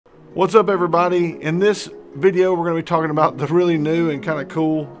What's up, everybody? In this video we're going to be talking about the really new and kind of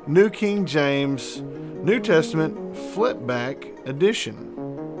cool New King James New Testament Flipback edition.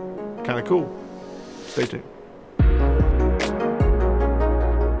 Kind of cool. Stay tuned.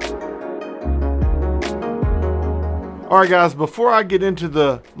 Alright guys, before I get into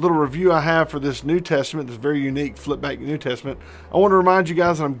the little review I have for this New Testament, this very unique Flipback New Testament, I want to remind you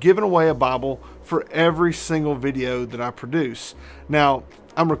guys that I'm giving away a Bible for every single video that I produce. Now,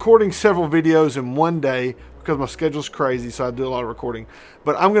 I'm recording several videos in one day because my schedule's crazy, so I do a lot of recording.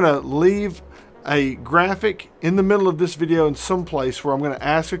 But I'm going to leave a graphic in the middle of this video in some place where I'm going to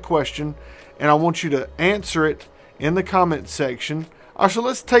ask a question, and I want you to answer it in the comment section. So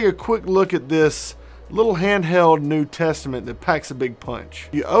let's take a quick look at this little handheld New Testament that packs a big punch.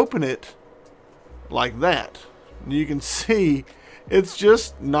 You open it like that. You can see it's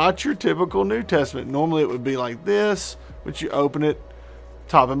just not your typical New Testament. Normally it would be like this, but you open it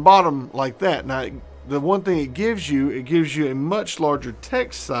top and bottom like that. Now, the one thing it gives you a much larger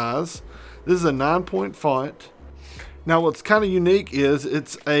text size. This is a 9-point font. Now, what's kind of unique is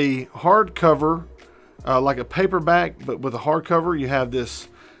it's a hardcover, like a paperback, but with a hardcover. You have this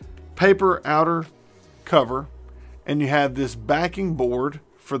paper outer cover, and you have this backing board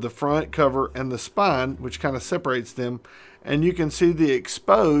for the front cover and the spine, which kind of separates them, and you can see the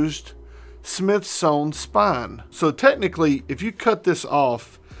exposed Smith sewn spine. So technically, if you cut this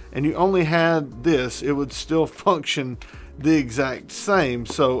off and you only had this, it would still function the exact same.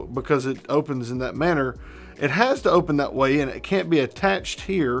 So because it opens in that manner, it has to open that way, and it can't be attached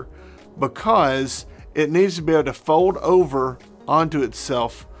here because it needs to be able to fold over onto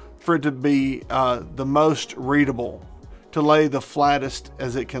itself for it to be the most readable, to lay the flattest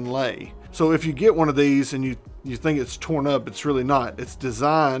as it can lay. So if you get one of these and you think it's torn up, it's really not. It's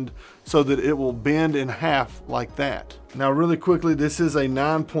designed so that it will bend in half like that. Now, really quickly, this is a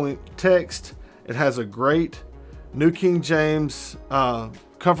 9-point text. It has a great New King James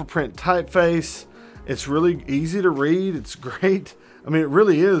comfort print typeface. It's really easy to read. It's great. I mean, it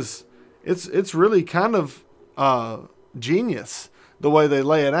really is. It's really kind of genius the way they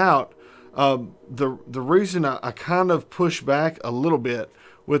lay it out. The reason I kind of push back a little bit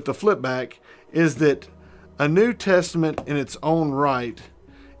with the Flipback is that a New Testament in its own right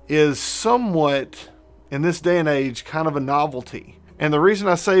is somewhat, in this day and age, kind of a novelty. And the reason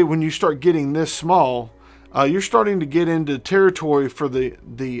I say when you start getting this small, you're starting to get into territory for the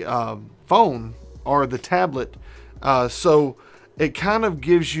phone or the tablet. So it kind of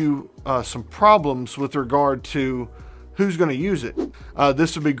gives you some problems with regard to who's going to use it.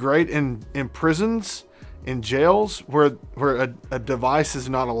 This would be great in prisons, in jails, where a device is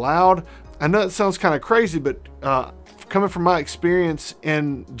not allowed. I know it sounds kind of crazy, but coming from my experience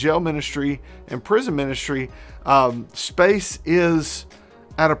in jail ministry and prison ministry, space is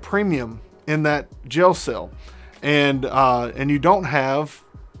at a premium in that jail cell, and you don't have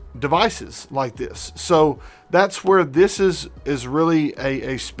devices like this. So that's where this is really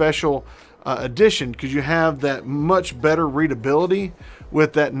a special addition, because you have that much better readability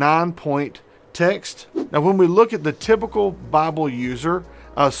with that 9-point text. Now, when we look at the typical Bible user,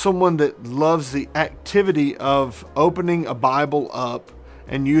 someone that loves the activity of opening a Bible up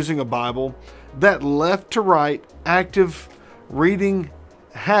and using a Bible, that left to right active reading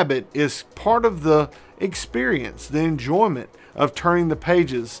habit is part of the experience, the enjoyment of turning the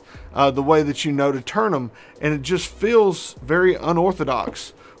pages the way that you know to turn them. And it just feels very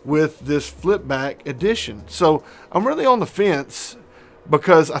unorthodox with this Flipback edition. So I'm really on the fence,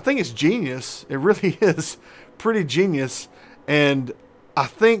 because I think it's genius. It really is pretty genius. And I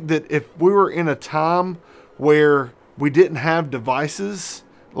think that if we were in a time where we didn't have devices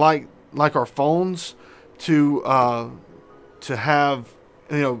like our phones to have,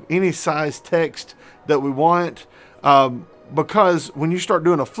 you know, any size text that we want, because when you start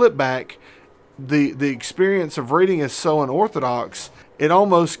doing a Flipback, the experience of reading is so unorthodox, it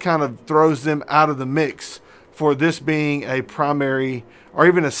almost kind of throws them out of the mix for this being a primary or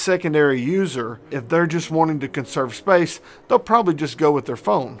even a secondary user. If they're just wanting to conserve space, they'll probably just go with their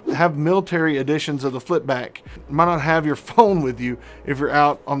phone. Have military editions of the Flipback. You might not have your phone with you if you're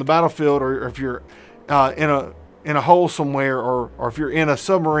out on the battlefield, or if you're in a hole somewhere, or if you're in a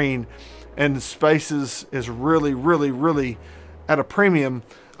submarine and space is really at a premium.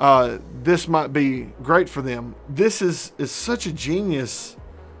 This might be great for them. This is such a genius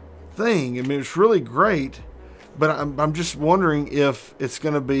thing. I mean, it's really great, but I'm just wondering if it's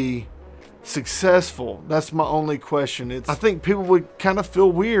going to be successful. That's my only question. I think people would kind of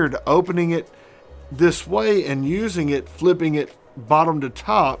feel weird opening it this way and using it, flipping it bottom to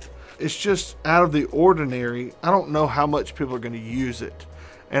top. It's just out of the ordinary. I don't know how much people are going to use it.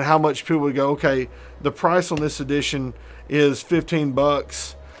 and how much people would go, okay, the price on this edition is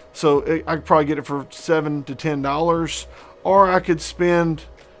 $15, so I could probably get it for $7 to $10, or I could spend,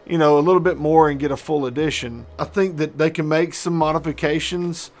 you know, a little bit more and get a full edition. I think that they can make some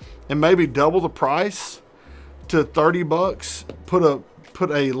modifications and maybe double the price to $30.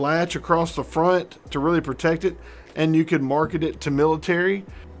 Put a latch across the front to really protect it, and you could market it to military,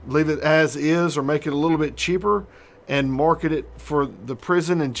 leave it as is, or make it a little bit cheaper and market it for the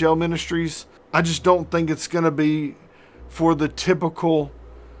prison and jail ministries. I just don't think it's going to be for the typical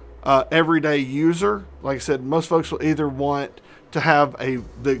everyday user. Like I said, most folks will either want to have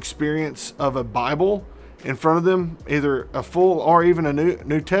the experience of a Bible in front of them, either a full or even a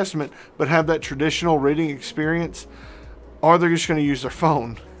New Testament, but have that traditional reading experience, or they're just going to use their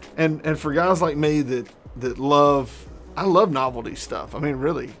phone. And for guys like me that love, I love novelty stuff. I mean,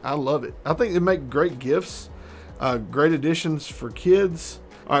 really, I love it. I think they make great gifts, great additions for kids.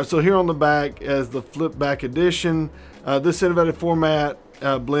 All right, so here on the back as the Flipback edition, this innovative format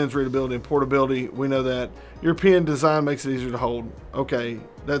blends readability and portability. We know that. European design makes it easier to hold. Okay,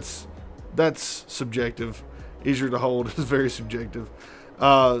 that's subjective. Easier to hold is very subjective.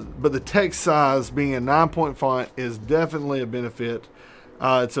 But the text size being a 9-point font is definitely a benefit.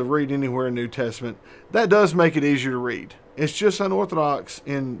 It's a read anywhere in New Testament. That does make it easier to read. It's just unorthodox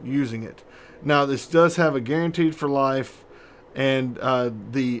in using it. Now, this does have a guaranteed for life, and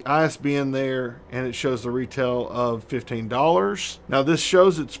the ISBN there, and it shows the retail of $15. Now, this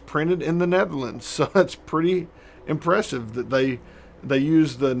shows it's printed in the Netherlands, so that's pretty impressive that they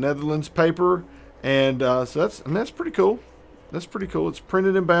use the Netherlands paper, and so that's pretty cool. That's pretty cool. It's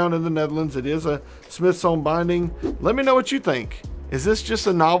printed and bound in the Netherlands. It is a Smithsonian binding. Let me know what you think. Is this just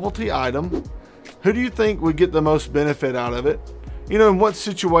a novelty item? Who do you think would get the most benefit out of it? You know, in what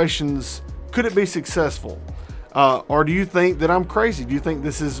situations could it be successful? Or do you think that I'm crazy? Do you think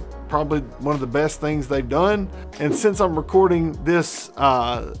this is probably one of the best things they've done? And since I'm recording this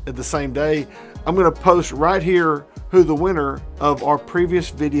at the same day, I'm going to post right here who the winner of our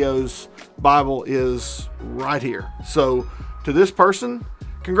previous videos Bible is right here. So to this person,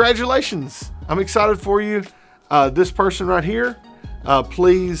 congratulations. I'm excited for you. This person right here,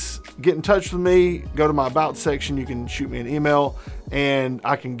 please get in touch with me. Go to my About section. You can shoot me an email and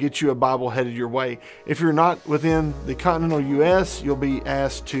I can get you a Bible headed your way. If you're not within the continental US, you'll be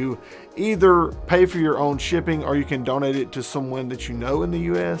asked to either pay for your own shipping or you can donate it to someone that you know in the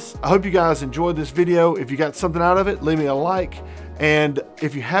US. I hope you guys enjoyed this video. If you got something out of it, leave me a like. And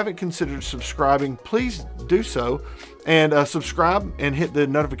if you haven't considered subscribing, please do so. And subscribe and hit the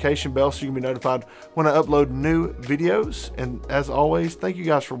notification bell so you can be notified when I upload new videos. And as always, thank you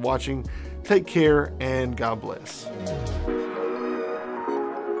guys for watching. Take care and God bless.